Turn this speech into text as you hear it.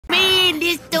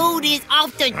This dude is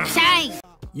off the chain.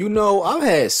 You know, I've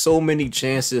had so many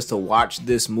chances to watch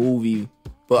this movie,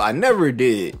 but I never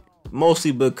did.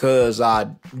 Mostly because I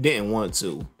didn't want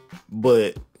to.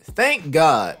 But thank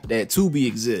God that Tubi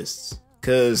exists,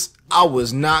 cause I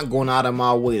was not going out of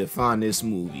my way to find this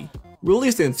movie.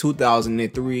 Released in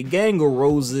 2003, Gang of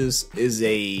Roses is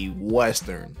a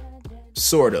Western.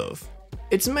 Sort of.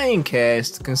 Its main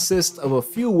cast consists of a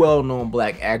few well-known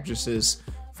black actresses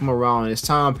from around this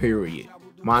time period.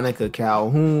 Monica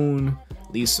Calhoun,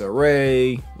 Lisa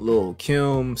Ray, Lil'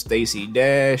 Kim, Stacey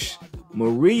Dash,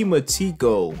 Marie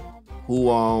Matiko,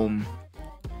 who I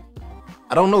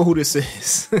don't know who this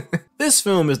is. This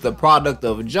film is the product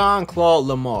of Jean-Claude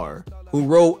Lemire, who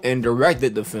wrote and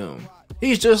directed the film.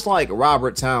 He's just like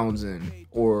Robert Townsend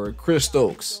or Chris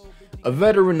Stokes, a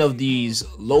veteran of these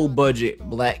low-budget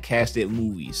black-casted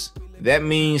movies. That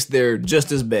means they're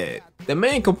just as bad. The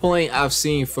main complaint I've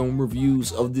seen from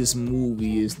reviews of this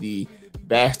movie is the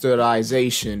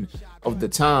bastardization of the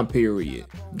time period.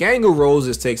 Gang of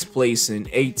Roses takes place in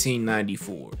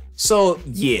 1894. So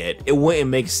yeah, it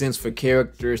wouldn't make sense for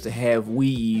characters to have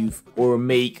weave or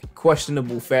make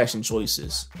questionable fashion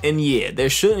choices. And yeah,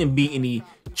 there shouldn't be any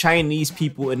Chinese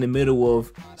people in the middle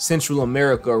of Central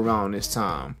America around this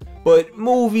time. But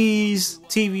movies,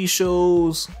 TV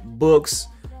shows, books,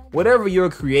 whatever you're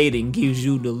creating gives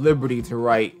you the liberty to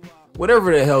write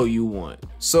whatever the hell you want.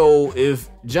 So if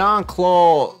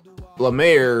Jean-Claude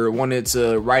Lemire wanted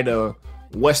to write a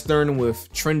Western with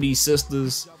trendy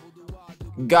sisters,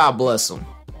 God bless him.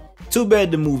 Too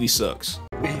bad the movie sucks.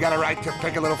 You got a right to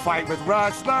pick a little fight with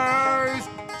rustlers.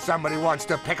 Somebody wants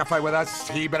to pick a fight with us,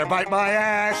 he better bite my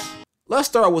ass. Let's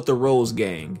start with the Rose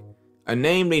Gang, a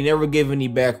name they never give any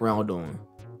background on.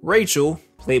 Rachel,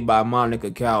 played by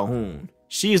Monica Calhoun.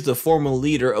 She is the former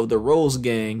leader of the Rose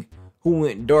Gang who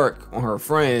went dark on her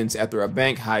friends after a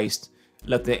bank heist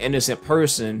left an innocent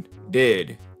person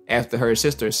dead after her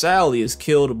sister Sally is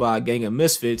killed by a gang of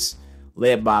misfits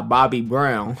led by Bobby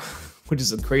Brown, which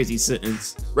is a crazy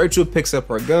sentence. Rachel picks up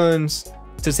her guns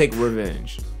to take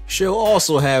revenge. She'll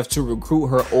also have to recruit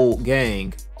her old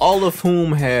gang, all of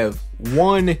whom have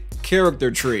one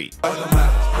character trait. Check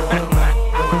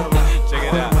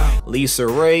it out. Lisa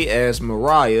Ray as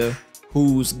Mariah,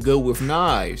 who's good with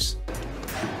knives.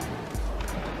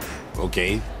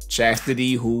 Okay.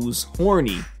 Chastity, who's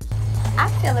horny. I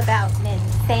feel about men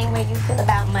the same way you feel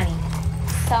about money.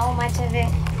 So much of it,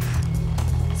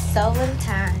 so little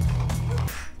time.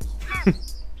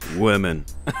 Women.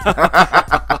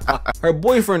 Her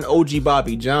boyfriend OG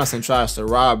Bobby Johnson tries to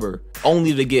rob her,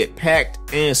 only to get packed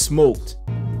and smoked.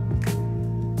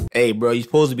 Hey bro, you're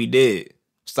supposed to be dead.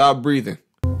 Stop breathing.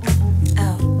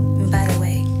 Oh, by the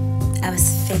way, I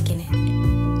was faking it.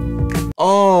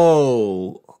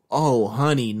 Oh,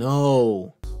 honey,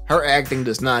 no. Her acting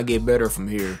does not get better from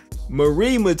here.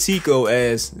 Marie Matiko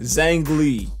as Zhang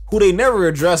Li, who they never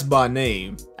addressed by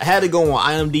name. I had to go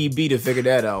on IMDb to figure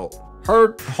that out.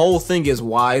 Her whole thing is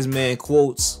wise man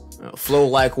quotes, flow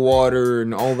like water,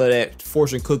 and all of that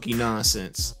fortune cookie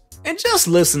nonsense. And just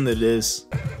listen to this.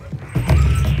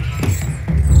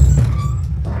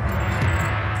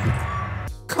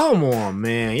 Come on,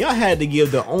 man. Y'all had to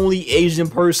give the only Asian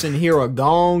person here a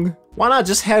gong. Why not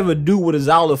just have a dude with a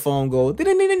xylophone go ding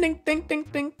ding ding ding ding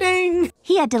ding ding?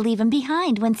 He had to leave him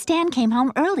behind when Stan came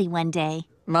home early one day.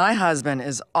 My husband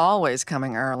is always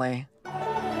coming early.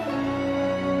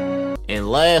 And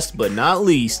last but not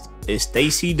least is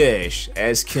Stacey Dash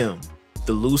as Kim,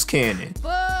 the loose cannon. Boo!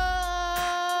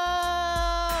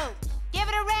 Give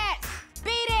it a rest.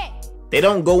 Beat it. They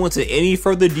don't go into any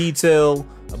further detail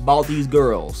about these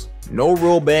girls. No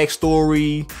real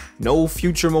backstory, no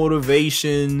future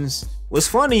motivations. What's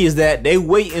funny is that they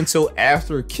wait until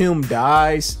after Kim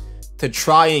dies to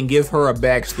try and give her a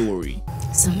backstory.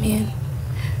 Some men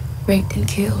raped and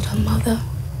killed her mother.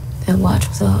 That watch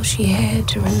was all she had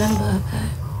to remember her by.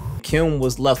 Kim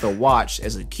was left a watch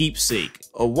as a keepsake.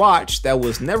 A watch that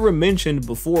was never mentioned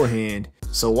beforehand,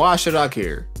 so why should I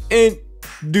care? And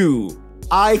dude,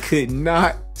 I could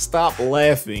not stop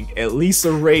laughing at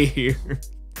Lisa Ray here,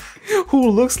 who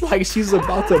looks like she's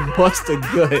about to bust a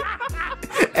gut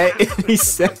at any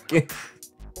second.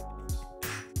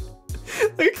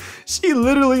 Like, she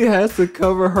literally has to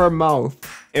cover her mouth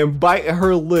and bite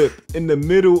her lip in the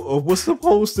middle of what's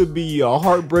supposed to be a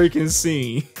heartbreaking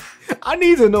scene. I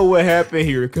need to know what happened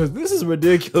here, because this is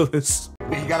ridiculous.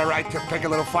 You got a right to pick a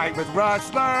little fight with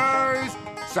rustlers.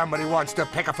 Somebody wants to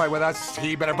pick a fight with us,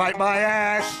 he better bite my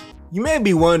ass. You may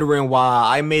be wondering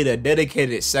why I made a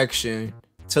dedicated section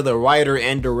to the writer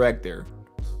and director.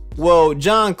 Well,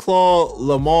 Jean-Claude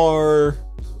Lemire,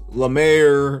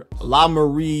 Lemaire,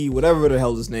 LaMarie, whatever the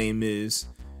hell his name is.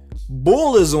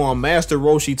 Bull is on Master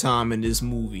Roshi time in this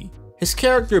movie. His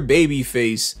character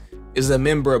Babyface is a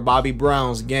member of Bobby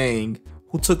Brown's gang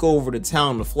who took over the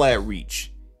town of Flatreach.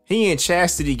 He and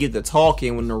Chastity get to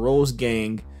talking when the Rose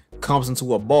gang comes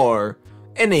into a bar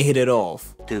and they hit it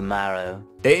off. Tomorrow.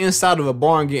 They inside of a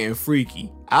barn getting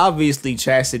freaky. Obviously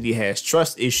Chastity has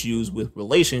trust issues with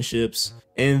relationships,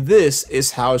 and this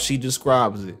is how she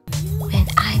describes it. When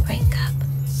I break up,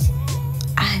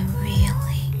 I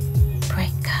really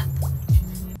break up.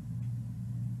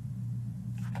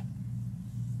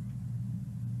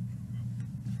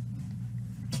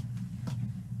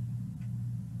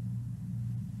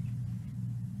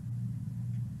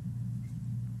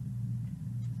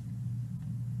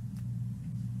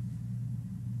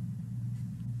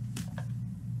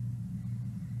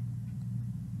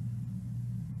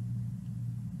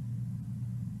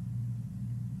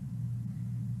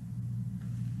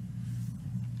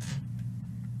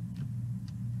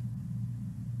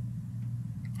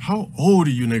 How old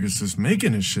are you niggas just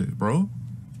making this shit, bro?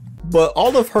 But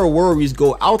all of her worries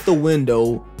go out the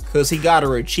window because he got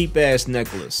her a cheap ass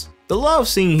necklace. The love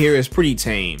scene here is pretty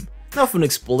tame. Nothing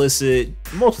explicit,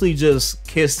 mostly just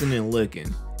kissing and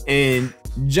licking. And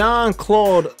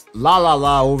Jean-Claude La La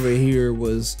La over here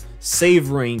was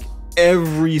savoring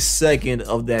every second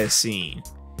of that scene.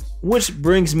 Which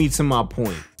brings me to my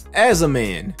point. As a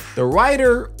man, the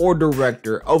writer or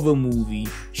director of a movie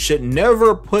should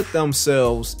never put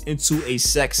themselves into a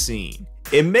sex scene.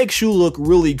 It makes you look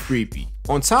really creepy.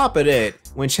 On top of that,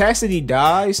 when Chastity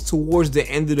dies towards the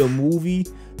end of the movie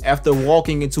after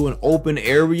walking into an open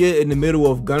area in the middle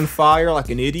of gunfire like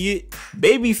an idiot,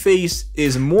 Babyface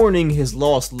is mourning his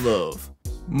lost love.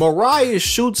 Mariah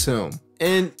shoots him,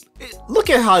 and look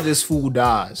at how this fool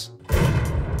dies.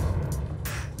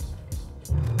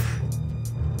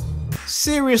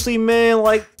 Seriously, man,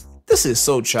 like, this is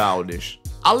so childish.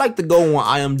 I like to go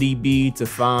on IMDb to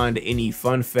find any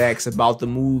fun facts about the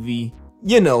movie.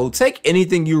 You know, take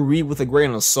anything you read with a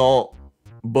grain of salt,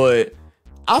 but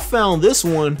I found this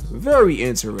one very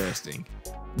interesting.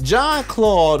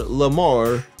 Jean-Claude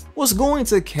Lemar was going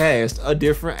to cast a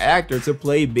different actor to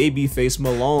play Babyface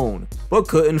Malone, but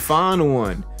couldn't find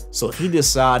one, so he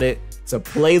decided to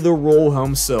play the role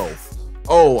himself.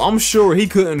 Oh, I'm sure he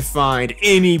couldn't find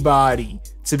anybody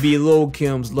to be Lil'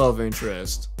 Kim's love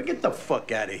interest. Get the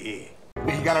fuck out of here.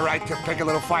 We got a right to pick a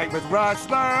little fight with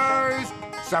rustlers.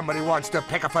 Somebody wants to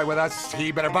pick a fight with us,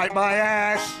 he better bite my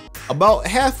ass. About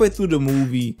halfway through the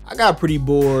movie, I got pretty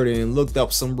bored and looked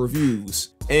up some reviews.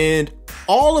 And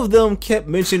all of them kept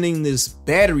mentioning this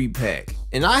battery pack.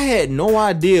 And I had no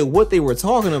idea what they were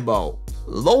talking about.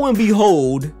 Lo and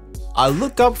behold, I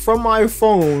look up from my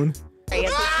phone.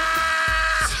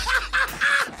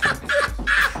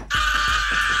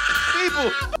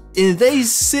 And they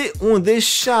sit on this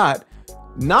shot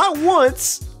not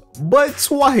once, but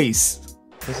twice.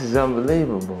 This is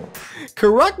unbelievable.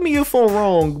 Correct me if I'm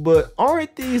wrong, but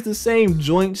aren't these the same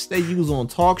joints they use on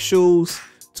talk shows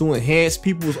to enhance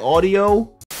people's audio?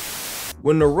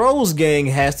 When the Rose gang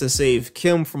has to save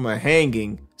Kim from a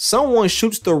hanging, someone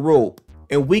shoots the rope,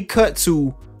 and we cut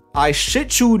to, I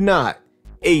shit you not,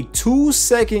 a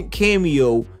 2-second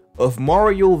cameo of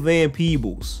Mario Van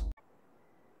Peebles.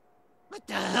 What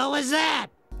the hell was that?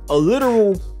 A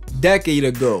literal decade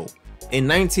ago, in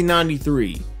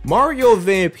 1993, Mario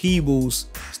Van Peebles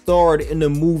starred in a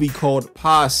movie called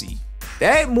Posse.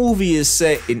 That movie is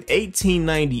set in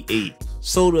 1898,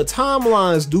 so the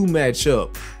timelines do match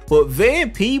up, but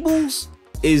Van Peebles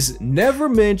is never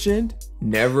mentioned,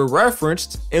 never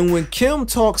referenced, and when Kim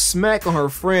talks smack on her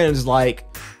friends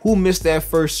like, who missed that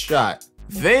first shot,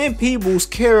 Van Peebles'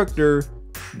 character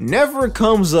never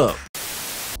comes up.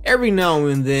 Every now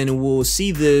and then we'll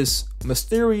see this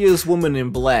mysterious woman in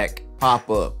black pop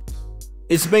up.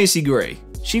 It's Macy Gray.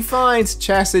 She finds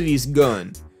Chastity's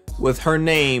gun with her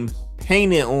name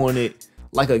painted on it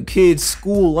like a kid's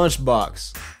school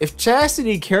lunchbox. If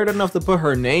Chastity cared enough to put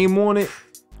her name on it,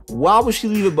 why would she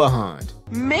leave it behind?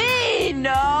 Me?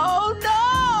 No!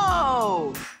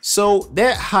 So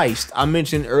that heist I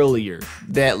mentioned earlier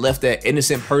that left that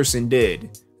innocent person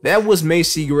dead, that was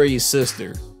Macy Gray's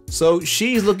sister. So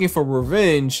she's looking for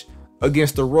revenge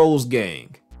against the Rose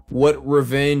gang. What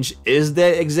revenge is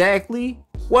that exactly?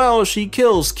 Well, she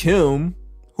kills Kim,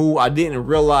 who I didn't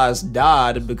realize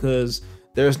died because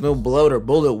there's no blood or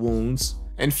bullet wounds.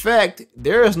 In fact,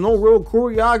 there is no real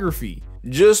choreography.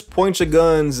 Just point your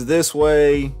guns this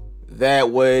way, that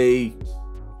way,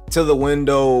 to the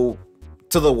window,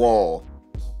 to the wall.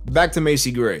 Back to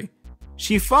Macy Gray.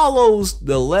 She follows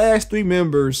the last 3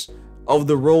 members of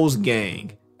the Rose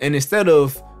gang And instead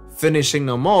of finishing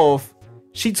them off,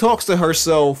 she talks to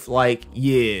herself like,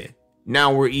 yeah,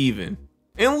 now we're even,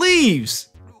 and leaves.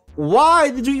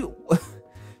 Why did you?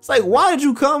 It's like, why did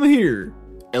you come here?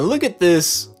 And look at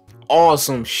this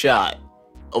awesome shot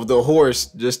of the horse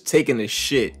just taking a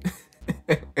shit.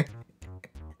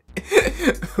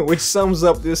 Which sums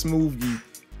up this movie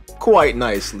quite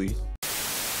nicely.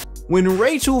 When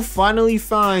Rachel finally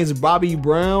finds Bobby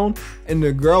Brown and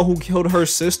the girl who killed her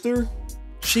sister,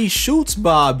 she shoots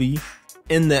Bobby,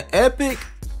 and the epic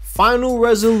final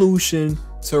resolution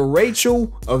to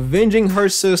Rachel avenging her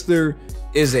sister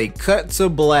is a cut to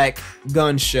black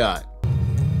gunshot.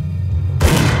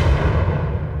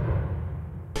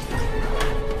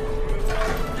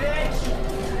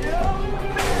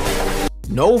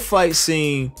 No fight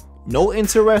scene, no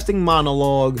interesting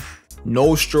monologue,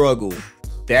 no struggle.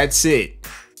 That's it.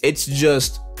 It's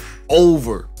just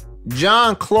over.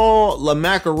 Jean-Claude Le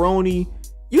Macaroni,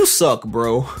 you suck,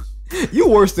 bro. You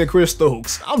worse than Chris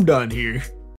Stokes. I'm done here.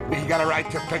 You got a right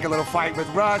to pick a little fight with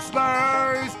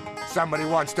rustlers. Somebody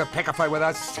wants to pick a fight with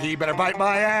us, he better bite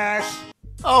my ass.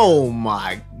 Oh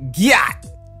my god.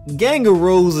 Gang of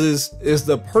Roses is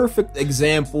the perfect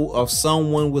example of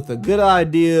someone with a good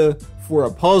idea for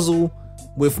a puzzle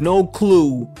with no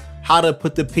clue how to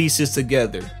put the pieces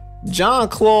together.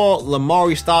 Jean-Claude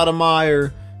Lamari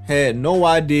Stoudemire had no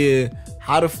idea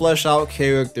how to flesh out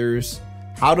characters,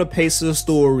 how to pace a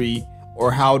story,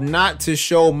 or how not to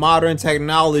show modern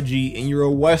technology in your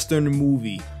Western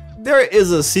movie. There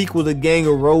is a sequel to Gang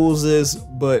of Roses,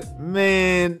 but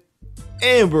man,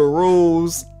 Amber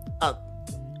Rose,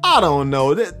 I don't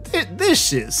know, this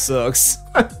shit sucks.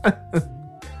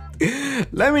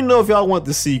 Let me know if y'all want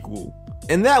the sequel.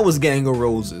 And that was Gang of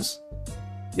Roses.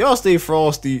 Y'all stay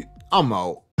frosty, I'm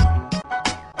out.